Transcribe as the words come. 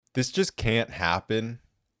This just can't happen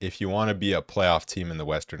if you want to be a playoff team in the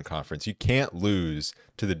Western Conference. You can't lose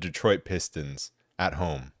to the Detroit Pistons at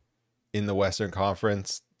home in the Western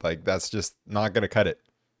Conference. Like, that's just not going to cut it.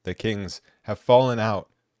 The Kings have fallen out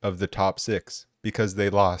of the top six because they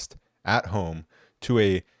lost at home to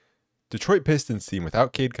a Detroit Pistons team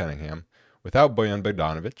without Cade Cunningham, without Bojan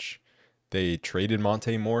Bogdanovic. They traded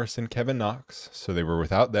Monte Morris and Kevin Knox, so they were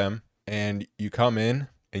without them. And you come in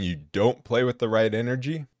and you don't play with the right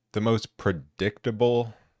energy, the most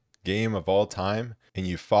predictable game of all time, and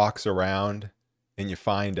you fox around and you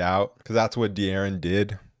find out, because that's what De'Aaron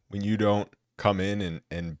did. When you don't come in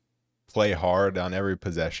and play hard on every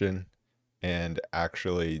possession and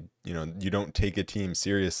actually, you don't take a team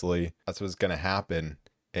seriously, that's what's going to happen.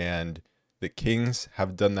 And the Kings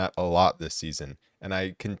have done that a lot this season. And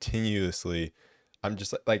I'm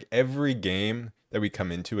just like every game that we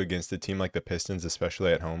come into against a team like the Pistons,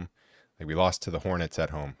 especially at home, like we lost to the Hornets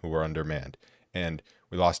at home, who were undermanned, and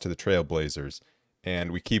we lost to the Trailblazers,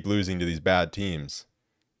 and we keep losing to these bad teams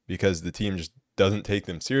because the team just doesn't take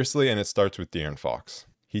them seriously, and it starts with De'Aaron Fox.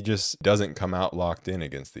 He just doesn't come out locked in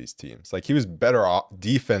against these teams. Like, he was better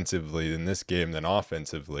defensively in this game than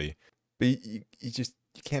offensively, but you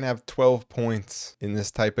can't have 12 points in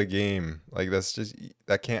this type of game. Like,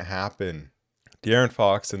 that can't happen. De'Aaron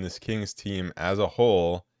Fox and this Kings team as a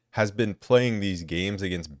whole has been playing these games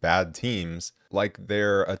against bad teams like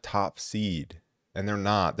they're a top seed. And they're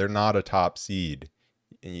not. They're not a top seed.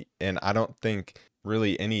 And I don't think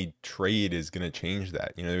really any trade is going to change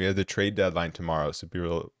that. We have the trade deadline tomorrow, so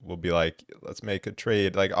people will be like, let's make a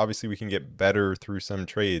trade. Like, obviously we can get better through some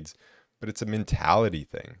trades, but it's a mentality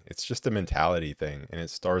thing. It's just a mentality thing, and it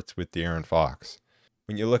starts with De'Aaron Fox.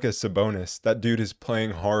 When you look at Sabonis, that dude is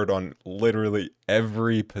playing hard on literally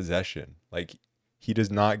every possession. Like, he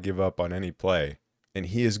does not give up on any play, and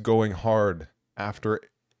he is going hard after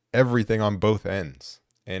everything on both ends.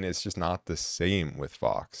 And it's just not the same with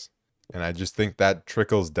Fox. And I just think that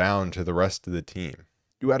trickles down to the rest of the team.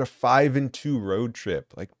 You had a 5-2 road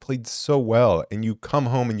trip, like, played so well, and you come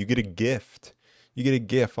home and you get a gift. You get a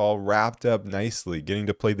gift all wrapped up nicely, getting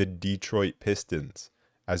to play the Detroit Pistons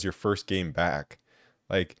as your first game back.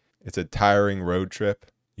 Like, it's a tiring road trip.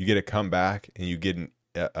 You get to come back and you get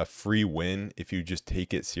a free win if you just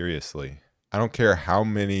take it seriously. I don't care how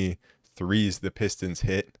many threes the Pistons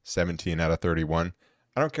hit, 17 out of 31.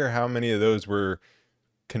 I don't care how many of those were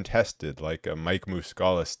contested, like a Mike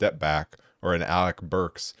Muscala step back or an Alec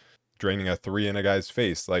Burks draining a three in a guy's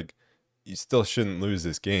face. Like, you still shouldn't lose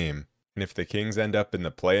this game. And if the Kings end up in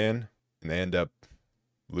the play-in and they end up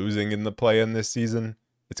losing in the play-in this season,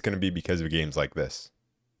 it's going to be because of games like this.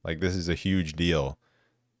 Like, this is a huge deal.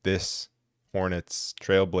 This, Hornets,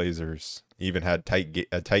 Trailblazers, even had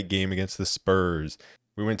a tight game against the Spurs.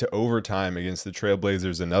 We went to overtime against the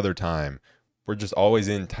Trailblazers another time. We're just always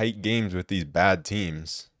in tight games with these bad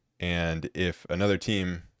teams. And if another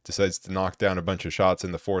team decides to knock down a bunch of shots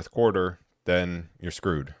in the fourth quarter, then you're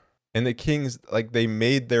screwed. And the Kings, like, they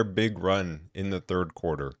made their big run in the third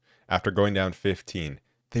quarter after going down 15.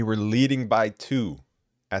 They were leading by 2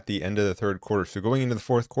 at the end of the third quarter. So going into the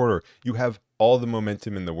fourth quarter, you have all the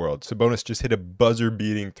momentum in the world. Sabonis just hit a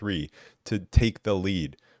buzzer-beating 3 to take the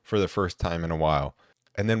lead for the first time in a while.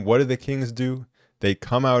 And then what do the Kings do? They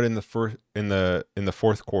come out in the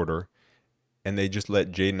fourth quarter, and they just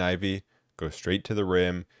let Jaden Ivey go straight to the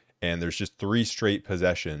rim. And there's just 3 straight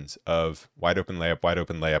possessions of wide open layup, wide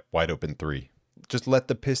open layup, wide open 3. Just let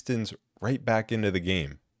the Pistons right back into the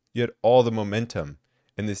game. You had all the momentum.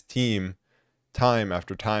 And this team, time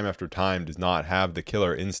after time after time, does not have the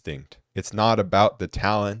killer instinct. It's not about the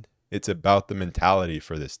talent. It's about the mentality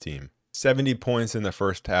for this team. 70 points in the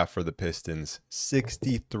first half for the Pistons,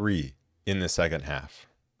 63 in the second half.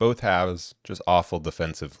 Both halves just awful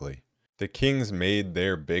defensively. The Kings made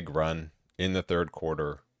their big run in the third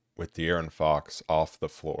quarter with De'Aaron Fox off the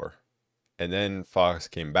floor. And then Fox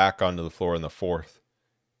came back onto the floor in the fourth,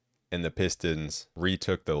 and the Pistons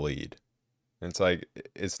retook the lead. And it's like,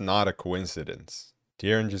 it's not a coincidence.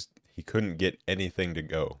 De'Aaron he couldn't get anything to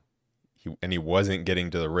go. He wasn't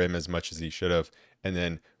getting to the rim as much as he should have. And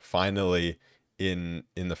then finally in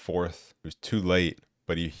the fourth, it was too late,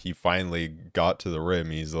 but he finally got to the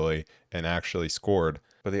rim easily and actually scored.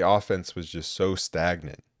 But the offense was just so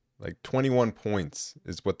stagnant. Like, 21 points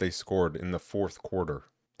is what they scored in the fourth quarter.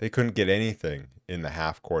 They couldn't get anything in the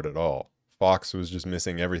half court at all. Fox was just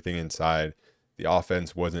missing everything inside. The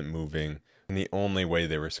offense wasn't moving. And the only way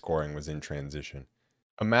they were scoring was in transition.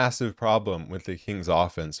 A massive problem with the Kings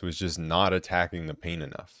offense was just not attacking the paint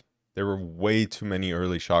enough. There were way too many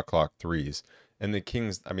early shot clock threes. And the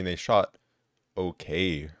Kings, they shot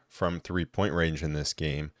okay from 3-point range in this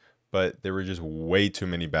game, but there were just way too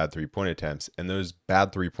many bad 3-point attempts. And those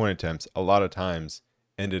bad 3-point attempts, a lot of times,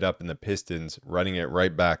 ended up in the Pistons running it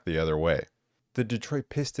right back the other way. The Detroit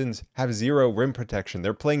Pistons have zero rim protection.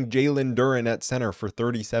 They're playing Jalen Duren at center for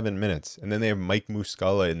 37 minutes. And then they have Mike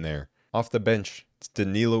Muscala in there. Off the bench, it's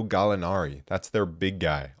Danilo Gallinari. That's their big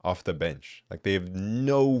guy off the bench. Like, they have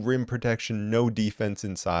no rim protection, no defense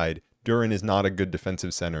inside. Duren is not a good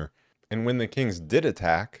defensive center. And when the Kings did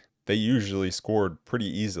attack, they usually scored pretty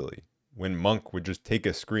easily. When Monk would just take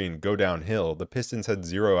a screen, go downhill, the Pistons had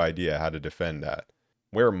zero idea how to defend that.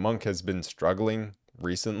 Where Monk has been struggling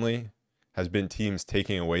recently has been teams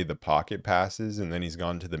taking away the pocket passes, and then he's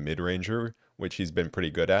gone to the mid-ranger, which he's been pretty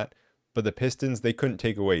good at. But the Pistons, they couldn't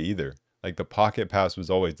take away either. Like, the pocket pass was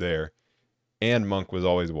always there, and Monk was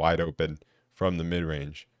always wide open from the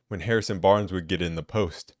mid-range. When Harrison Barnes would get in the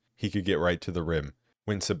post, he could get right to the rim.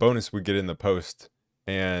 When Sabonis would get in the post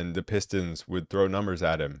and the Pistons would throw numbers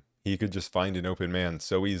at him, he could just find an open man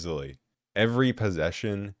so easily. Every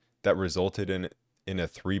possession that resulted in a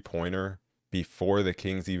three-pointer before the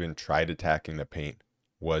Kings even tried attacking the paint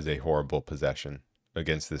was a horrible possession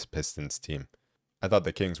against this Pistons team. I thought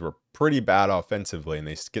the Kings were pretty bad offensively, and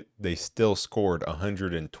they still scored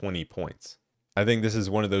 120 points. I think this is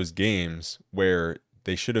one of those games where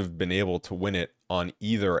they should have been able to win it on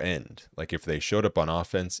either end. Like, if they showed up on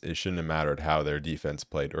offense, it shouldn't have mattered how their defense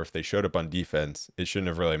played. Or if they showed up on defense, it shouldn't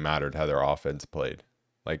have really mattered how their offense played.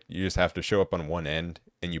 Like, you just have to show up on one end,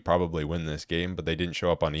 and you probably win this game, but they didn't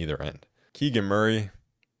show up on either end. Keegan Murray,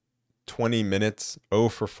 20 minutes, 0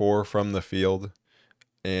 for 4 from the field,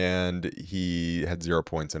 and he had 0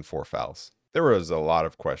 points and 4 fouls. There was a lot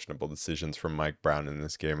of questionable decisions from Mike Brown in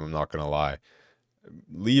this game, I'm not going to lie.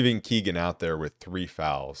 Leaving Keegan out there with 3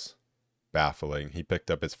 fouls, baffling. He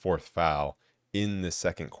picked up his 4th foul in the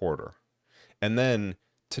second quarter. And then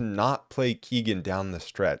to not play Keegan down the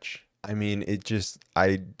stretch, I mean, it just,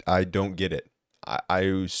 I don't get it.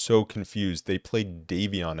 I was so confused. They played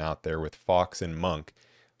Davion out there with Fox and Monk.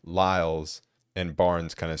 Lyles and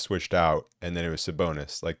Barnes kind of switched out, and then it was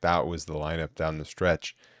Sabonis. Like, that was the lineup down the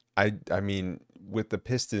stretch. I mean, with the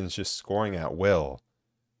Pistons just scoring at will,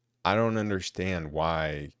 I don't understand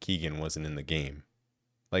why Keegan wasn't in the game.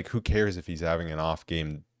 Like, who cares if he's having an off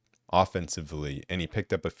game offensively and he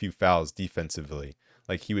picked up a few fouls defensively?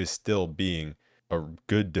 Like, he was still being a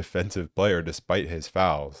good defensive player despite his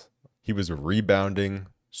fouls. He was rebounding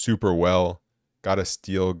super well, got a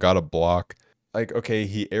steal, got a block. Like, okay,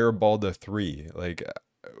 he airballed a 3. Like,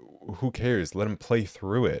 who cares? Let him play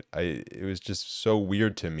through it. It was just so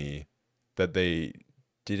weird to me that they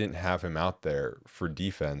didn't have him out there for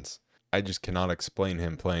defense. I just cannot explain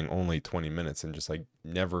him playing only 20 minutes and just like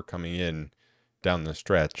never coming in down the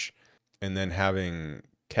stretch. And then having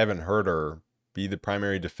Kevin Huerter be the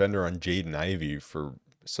primary defender on Jaden Ivey for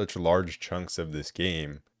such large chunks of this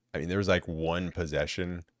game. I mean, there was like one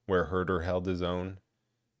possession where Huerter held his own,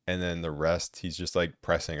 and then the rest, he's just like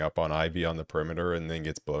pressing up on Ivey on the perimeter and then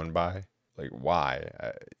gets blown by. Like, why?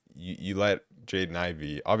 You let Jaden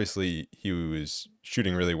Ivey, obviously he was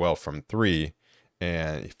shooting really well from 3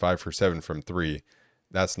 and 5 for 7 from 3.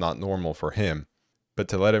 That's not normal for him. But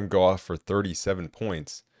to let him go off for 37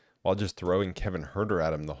 points while just throwing Kevin Huerter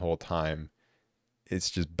at him the whole time,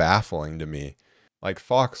 it's just baffling to me. Like,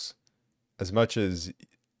 Fox, as much as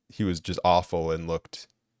he was just awful and looked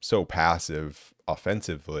so passive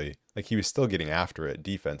offensively, like, he was still getting after it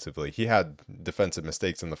defensively. He had defensive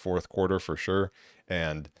mistakes in the fourth quarter for sure,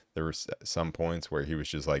 and there were some points where he was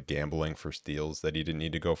just like gambling for steals that he didn't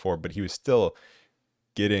need to go for, but he was still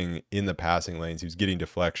getting in the passing lanes. He was getting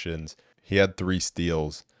deflections. He had 3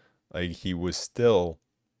 steals. Like, he was still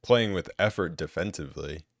playing with effort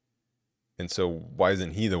defensively. And so why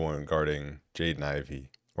isn't he the one guarding Jaden Ivey?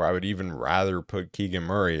 Or I would even rather put Keegan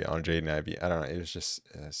Murray on Jaden Ivey. I don't know. It was just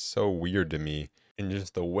so weird to me. And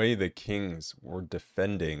just the way the Kings were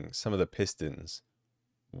defending some of the Pistons.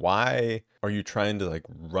 Why are you trying to like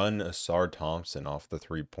run Asar Thompson off the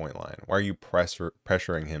 3-point line? Why are you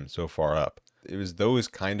pressuring him so far up? It was those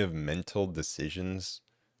kind of mental decisions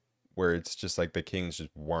where it's just like the Kings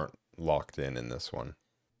just weren't locked in this one.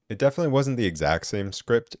 It definitely wasn't the exact same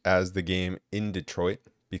script as the game in Detroit,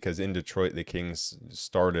 because in Detroit, the Kings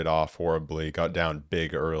started off horribly, got down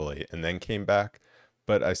big early, and then came back.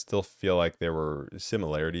 But I still feel like there were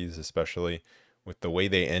similarities, especially with the way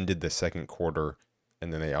they ended the second quarter.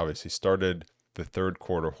 And then they obviously started the third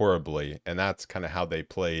quarter horribly. And that's kind of how they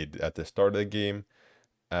played at the start of the game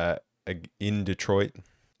in Detroit.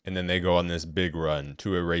 And then they go on this big run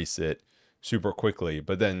to erase it super quickly,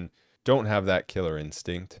 but then don't have that killer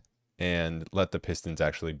instinct and let the Pistons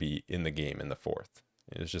actually be in the game in the fourth.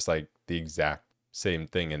 It was just like the exact same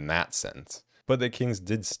thing in that sense. But the Kings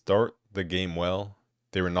did start the game well.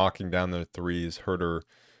 They were knocking down their threes. Herter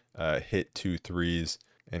hit 2 threes,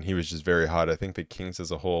 and he was just very hot. I think the Kings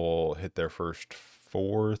as a whole hit their first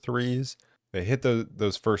 4 threes. They hit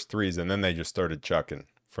those first threes, and then they just started chucking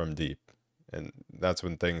from deep. And that's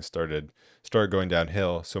when things started going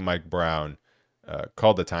downhill. So Mike Brown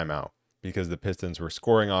called the timeout because the Pistons were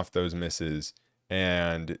scoring off those misses.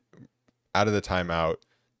 And out of the timeout,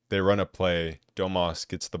 they run a play. Domas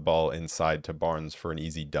gets the ball inside to Barnes for an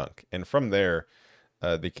easy dunk. And from there,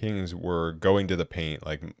 the Kings were going to the paint,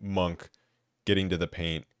 like Monk getting to the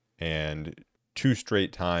paint and 2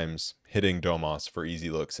 straight times hitting Domas for easy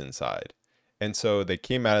looks inside. And so they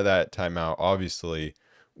came out of that timeout, obviously,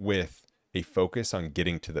 with a focus on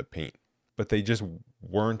getting to the paint. But they just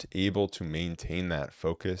weren't able to maintain that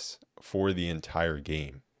focus for the entire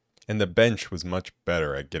game. And the bench was much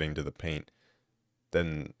better at getting to the paint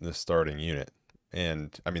than the starting unit.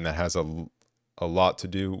 And I mean, that has a lot to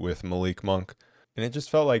do with Malik Monk. And it just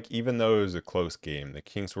felt like even though it was a close game, the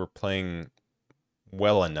Kings were playing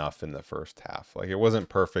well enough in the first half. Like, it wasn't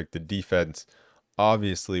perfect. The defense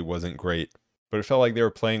obviously wasn't great, but it felt like they were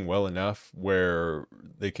playing well enough where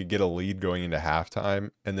they could get a lead going into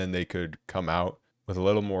halftime, and then they could come out with a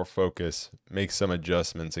little more focus, make some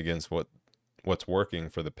adjustments against what's working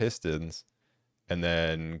for the Pistons, and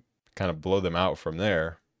then kind of blow them out from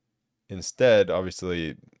there. Instead,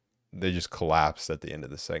 obviously, they just collapsed at the end of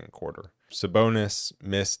the second quarter. Sabonis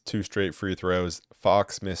missed 2 straight free throws.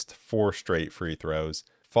 Fox missed 4 straight free throws.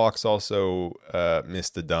 Fox also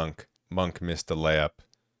missed a dunk. Monk missed a layup.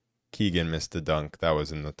 Keegan missed a dunk. That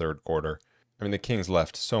was in the third quarter. I mean, the Kings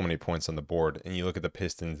left so many points on the board, and you look at the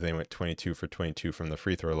Pistons, they went 22 for 22 from the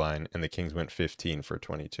free throw line, and the Kings went 15 for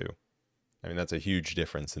 22. I mean, that's a huge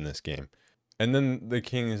difference in this game. And then the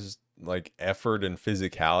Kings, like, effort and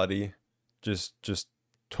physicality just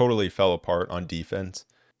totally fell apart on defense.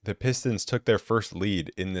 The Pistons took their first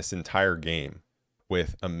lead in this entire game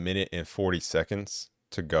with 1 minute and 40 seconds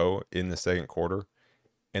to go in the second quarter,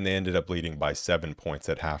 and they ended up leading by 7 points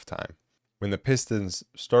at halftime. When the Pistons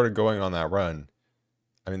started going on that run,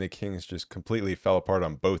 I mean, the Kings just completely fell apart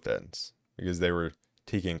on both ends because they were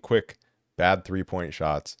taking quick, bad 3-point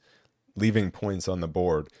shots, leaving points on the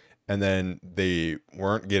board, and then they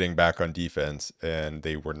weren't getting back on defense, and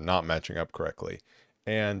they were not matching up correctly.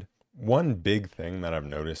 And one big thing that I've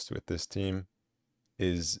noticed with this team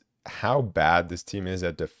is how bad this team is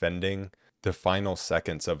at defending the final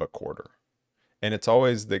seconds of a quarter. And it's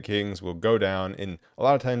always the Kings will go down, and a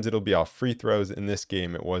lot of times it'll be off free throws. In this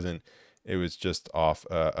game, it wasn't. It was just off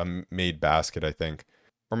a made basket, I think.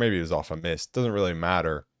 Or maybe it was off a miss. Doesn't really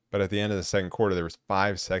matter. But at the end of the second quarter, there was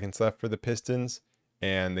 5 seconds left for the Pistons,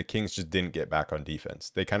 and the Kings just didn't get back on defense.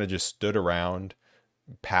 They kind of just stood around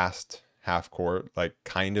past half court, like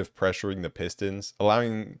kind of pressuring the Pistons,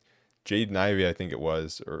 allowing Jaden Ivey, I think it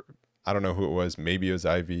was, or I don't know who it was. Maybe it was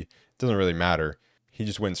Ivey. It doesn't really matter. He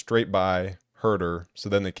just went straight by Herter. So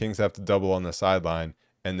then the Kings have to double on the sideline,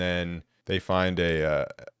 and then they find a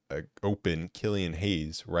open Killian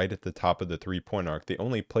Hayes right at the top of the 3-point arc. The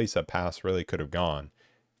only place a pass really could have gone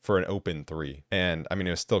for an open 3. And I mean,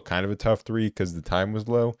 it was still kind of a tough 3 because the time was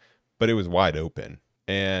low, but it was wide open.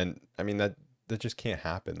 And I mean, that just can't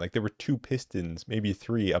happen. Like, there were 2 Pistons, maybe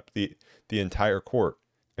 3 up the entire court,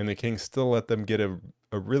 and the Kings still let them get a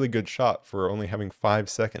really good shot for only having 5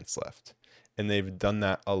 seconds left. And they've done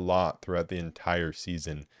that a lot throughout the entire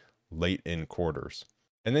season, late in quarters.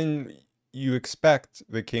 And then you expect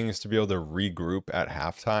the Kings to be able to regroup at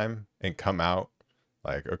halftime and come out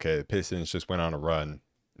like, okay, the Pistons just went on a run.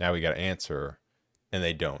 Now we got to answer. And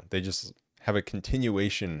they don't. They just have a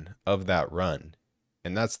continuation of that run.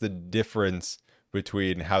 And that's the difference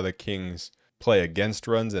between how the Kings play against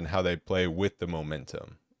runs and how they play with the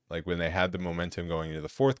momentum. Like, when they had the momentum going into the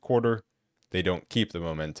fourth quarter, they don't keep the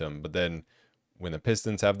momentum. But then when the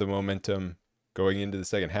Pistons have the momentum going into the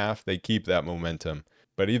second half, they keep that momentum.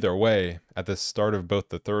 But either way, at the start of both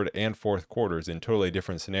the third and fourth quarters, in totally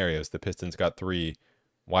different scenarios, the Pistons got 3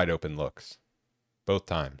 wide open looks both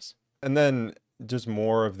times. And then just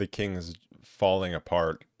more of the Kings falling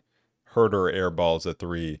apart. Herter airballs a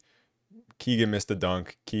 3. Keegan missed a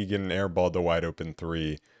dunk. Keegan airballed a wide open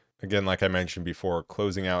 3. Again, like I mentioned before,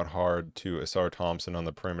 closing out hard to Asar Thompson on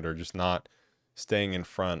the perimeter, just not staying in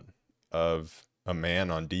front of a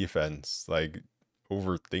man on defense, like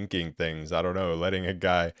overthinking things. I don't know, letting a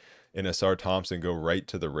guy in Asar Thompson go right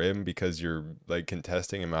to the rim because you're like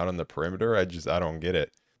contesting him out on the perimeter. I don't get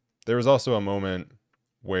it. There was also a moment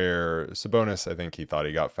where Sabonis, I think he thought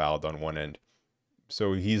he got fouled on one end.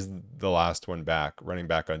 So he's the last one back, running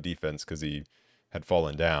back on defense because he had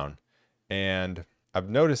fallen down. And I've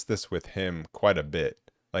noticed this with him quite a bit.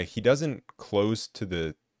 Like, he doesn't close to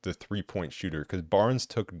the 3-point shooter, because Barnes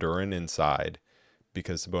took Duren inside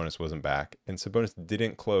because Sabonis wasn't back, and Sabonis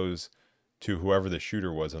didn't close to whoever the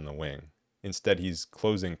shooter was on the wing. Instead, he's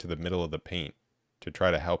closing to the middle of the paint to try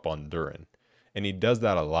to help on Duren. And he does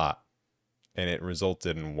that a lot, and it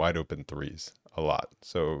resulted in wide open threes a lot.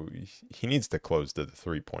 So he needs to close to the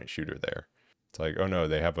 3-point shooter there. It's like, oh no,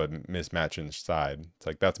 they have a mismatch inside. It's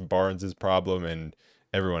like, that's Barnes's problem and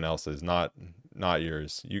everyone else's, not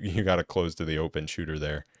yours. You got to close to the open shooter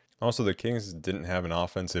there. Also, the Kings didn't have an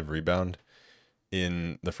offensive rebound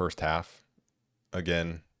in the first half.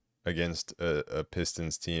 Again, against a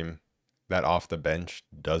Pistons team that off the bench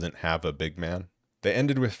doesn't have a big man. They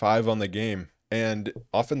ended with 5 on the game, and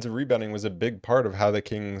offensive rebounding was a big part of how the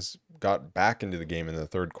Kings got back into the game in the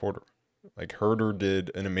third quarter. Like, Huerter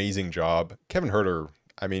did an amazing job. Kevin Huerter,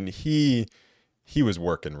 I mean, he was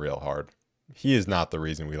working real hard. He is not the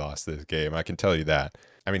reason we lost this game, I can tell you that.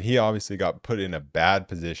 I mean, he obviously got put in a bad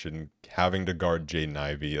position having to guard Jaden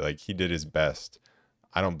Ivey. Like, he did his best.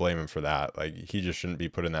 I don't blame him for that. Like, he just shouldn't be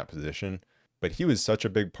put in that position. But he was such a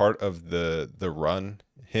big part of the run.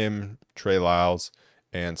 Him, Trey Lyles,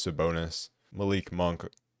 and Sabonis, Malik Monk,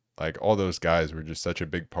 like, all those guys were just such a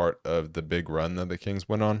big part of the big run that the Kings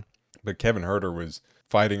went on. But Kevin Huerter was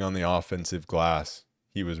fighting on the offensive glass.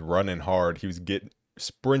 He was running hard. He was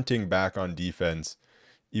sprinting back on defense,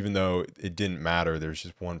 even though it didn't matter. There's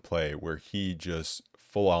just one play where he just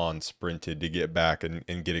full-on sprinted to get back and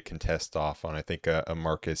get a contest off on, I think, a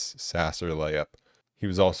Marcus Sasser layup. He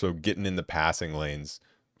was also getting in the passing lanes,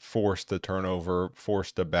 forced a turnover,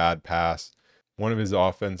 forced a bad pass. One of his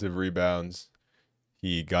offensive rebounds,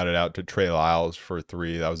 he got it out to Trey Lyles for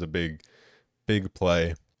 3. That was a big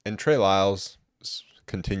play. And Trey Lyles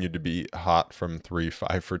continued to be hot from 3,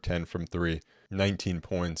 5 for 10 from 3, 19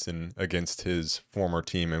 points against his former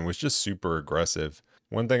team, and was just super aggressive.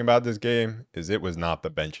 One thing about this game is it was not the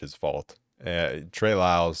bench's fault. Trey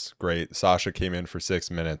Lyles, great. Sasha came in for 6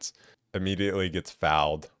 minutes, immediately gets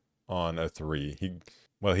fouled on a 3.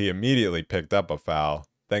 He immediately picked up a foul,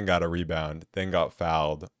 then got a rebound, then got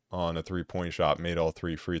fouled on a 3-point shot, made all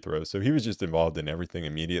 3 free throws. So he was just involved in everything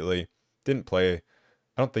immediately. Didn't play.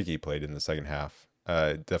 I don't think he played in the second half.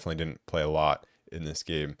 Definitely didn't play a lot in this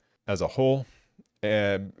game as a whole,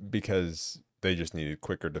 because they just needed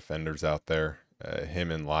quicker defenders out there.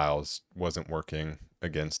 Him and Lyles wasn't working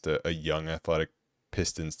against a young athletic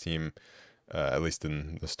Pistons team, at least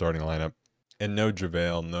in the starting lineup. And no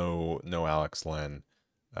JaVale, no Alex Len.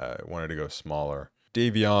 Wanted to go smaller.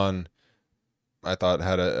 Davion, I thought,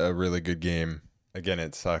 had a really good game. Again,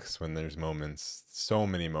 it sucks when there's moments, so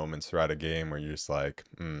many moments throughout a game where you're just like,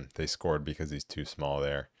 they scored because he's too small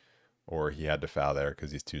there, or he had to foul there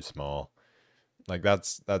because he's too small. Like,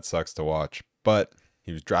 that sucks to watch. But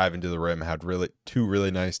he was driving to the rim, had two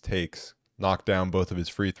really nice takes, knocked down both of his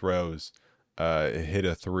free throws, hit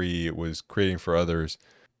a 3, was creating for others.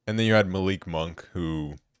 And then you had Malik Monk,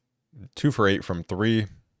 who 2 for 8 from 3,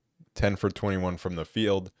 10 for 21 from the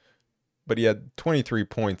field, but he had 23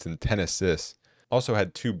 points and 10 assists. Also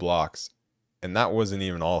had 2 blocks, and that wasn't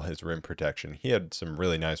even all his rim protection. He had some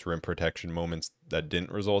really nice rim protection moments that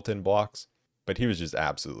didn't result in blocks, but he was just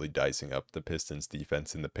absolutely dicing up the Pistons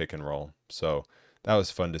defense in the pick and roll. So that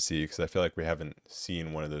was fun to see, because I feel like we haven't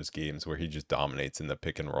seen one of those games where he just dominates in the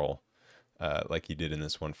pick and roll like he did in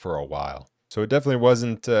this one for a while. So it definitely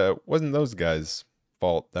wasn't those guys'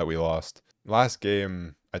 fault that we lost. Last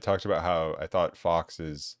game, I talked about how I thought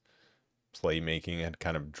Fox's playmaking had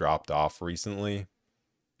kind of dropped off recently,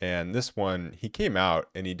 and this one, he came out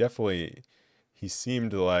and he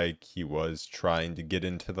seemed like he was trying to get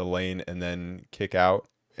into the lane and then kick out,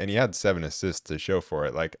 and he had 7 assists to show for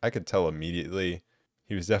it. Like, I could tell immediately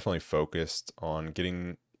he was definitely focused on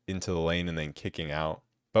getting into the lane and then kicking out,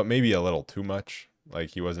 but maybe a little too much.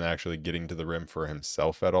 Like, he wasn't actually getting to the rim for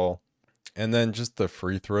himself at all. And then just the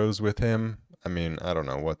free throws with him, I mean, I don't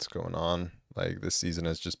know what's going on. Like, this season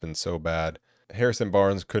has just been so bad. Harrison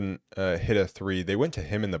Barnes couldn't hit a 3. They went to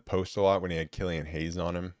him in the post a lot when he had Killian Hayes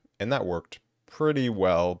on him, and that worked pretty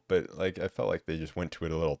well, but like, I felt like they just went to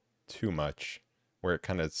it a little too much, where it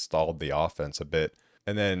kind of stalled the offense a bit.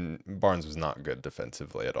 And then Barnes was not good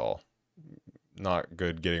defensively at all. Not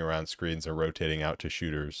good getting around screens or rotating out to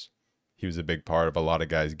shooters. He was a big part of a lot of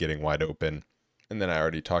guys getting wide open. And then I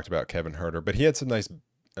already talked about Kevin Huerter, but he had some nice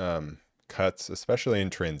cuts, especially in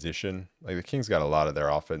transition. Like, the Kings got a lot of their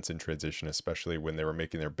offense in transition, especially when they were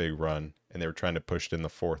making their big run and they were trying to push it in the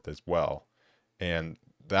fourth as well. And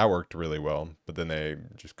that worked really well, but then they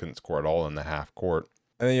just couldn't score at all in the half court.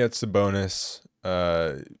 And then you had Sabonis,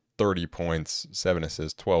 30 points, 7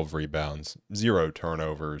 assists, 12 rebounds, 0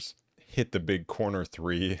 turnovers. Hit the big corner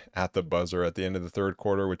three at the buzzer at the end of the third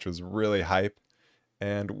quarter, which was really hype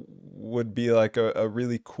and would be like a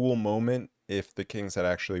really cool moment if the Kings had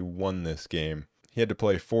actually won this game. He had to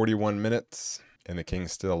play 41 minutes, and the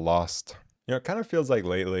Kings still lost. It kind of feels like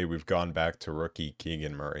lately we've gone back to rookie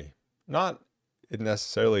Keegan Murray. Not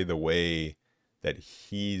necessarily the way that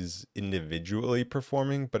he's individually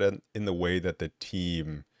performing, but in the way that the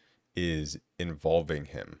team is involving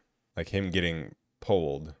him. Like him getting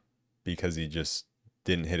pulled because he just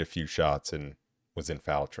didn't hit a few shots and was in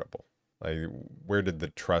foul trouble. Like, where did the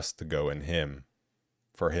trust go in him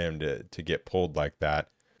for him to get pulled like that?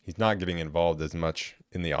 He's not getting involved as much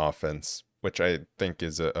in the offense, which I think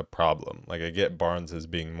is a problem. Like, I get Barnes as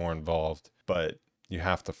being more involved, but you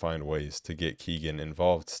have to find ways to get Keegan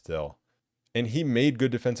involved still. And he made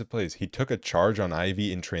good defensive plays. He took a charge on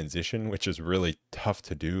Ivy in transition, which is really tough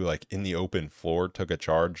to do. Like, in the open floor, took a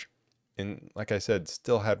charge. And like I said,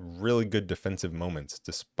 still had really good defensive moments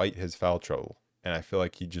despite his foul trouble. And I feel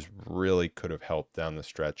like he just really could have helped down the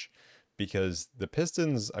stretch, because the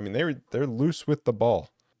Pistons, I mean, they're loose with the ball.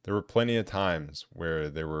 There were plenty of times where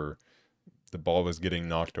the ball was getting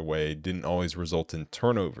knocked away. Didn't always result in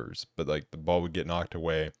turnovers, but like the ball would get knocked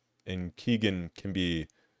away, and Keegan can be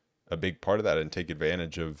a big part of that and take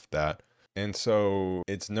advantage of that. And so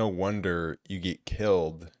it's no wonder you get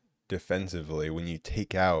killed defensively when you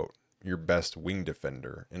take out your best wing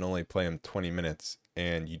defender and only play him 20 minutes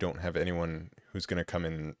and you don't have anyone who's going to come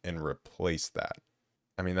in and replace that.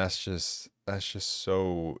 I mean, that's just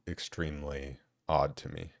so extremely odd to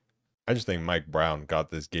me. I just think Mike Brown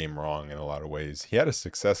got this game wrong in a lot of ways. He had a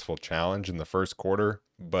successful challenge in the first quarter,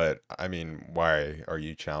 but I mean, why are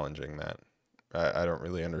you challenging that? I don't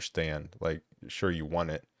really understand. Like, sure, you won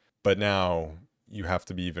it, but now you have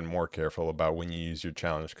to be even more careful about when you use your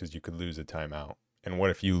challenge, because you could lose a timeout. And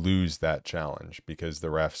what if you lose that challenge because the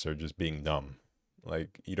refs are just being dumb?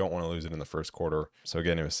 Like, you don't want to lose it in the first quarter. So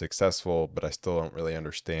again, it was successful, but I still don't really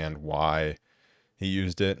understand why he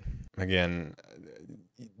used it. Again,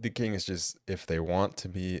 the Kings just, if they want to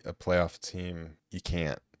be a playoff team, you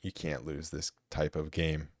can't lose this type of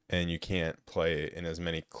game. And you can't play in as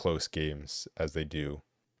many close games as they do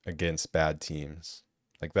against bad teams.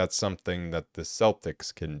 Like, that's something that the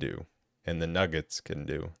Celtics can do and the Nuggets can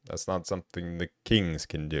do. That's not something the Kings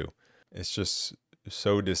can do. It's just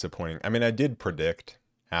so disappointing. I mean, I did predict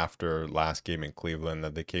after last game in Cleveland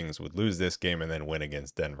that the Kings would lose this game and then win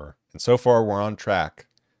against Denver. And so far we're on track.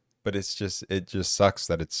 But it just sucks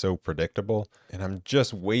that it's so predictable. And I'm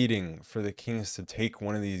just waiting for the Kings to take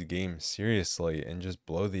one of these games seriously and just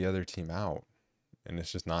blow the other team out. And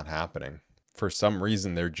it's just not happening. For some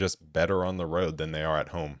reason, they're just better on the road than they are at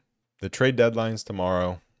home. The trade deadline's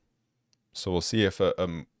tomorrow, so we'll see if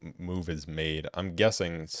a move is made. I'm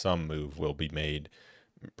guessing some move will be made.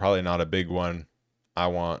 Probably not a big one. I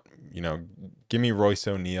want, give me Royce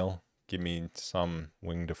O'Neal. Give me some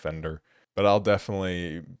wing defender. But I'll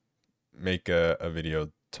definitely make a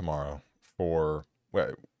video tomorrow for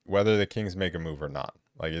whether the Kings make a move or not.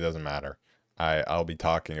 Like, it doesn't matter. I'll be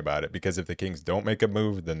talking about it, because if the Kings don't make a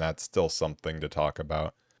move, then that's still something to talk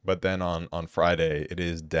about. But then on Friday, it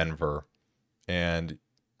is Denver. And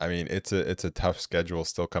I mean, it's a tough schedule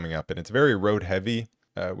still coming up, and it's very road heavy,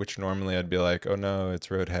 which normally I'd be like, oh no,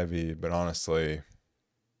 it's road heavy. But honestly,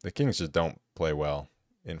 the Kings just don't play well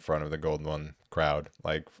in front of the Golden One crowd.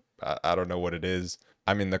 Like, I don't know what it is.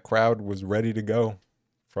 I mean, the crowd was ready to go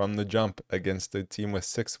from the jump against a team with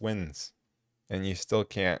 6 wins. And you still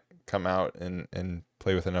can't come out and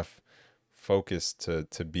play with enough focus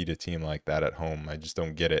to beat a team like that at home. I just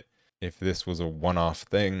don't get it. If this was a one-off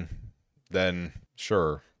thing, then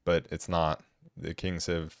sure, but it's not. The Kings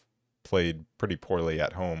have played pretty poorly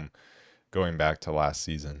at home going back to last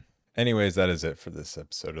season. Anyways, that is it for this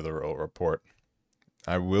episode of the Roll Report.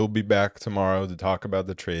 I will be back tomorrow to talk about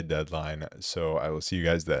the trade deadline, so I will see you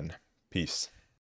guys then. Peace.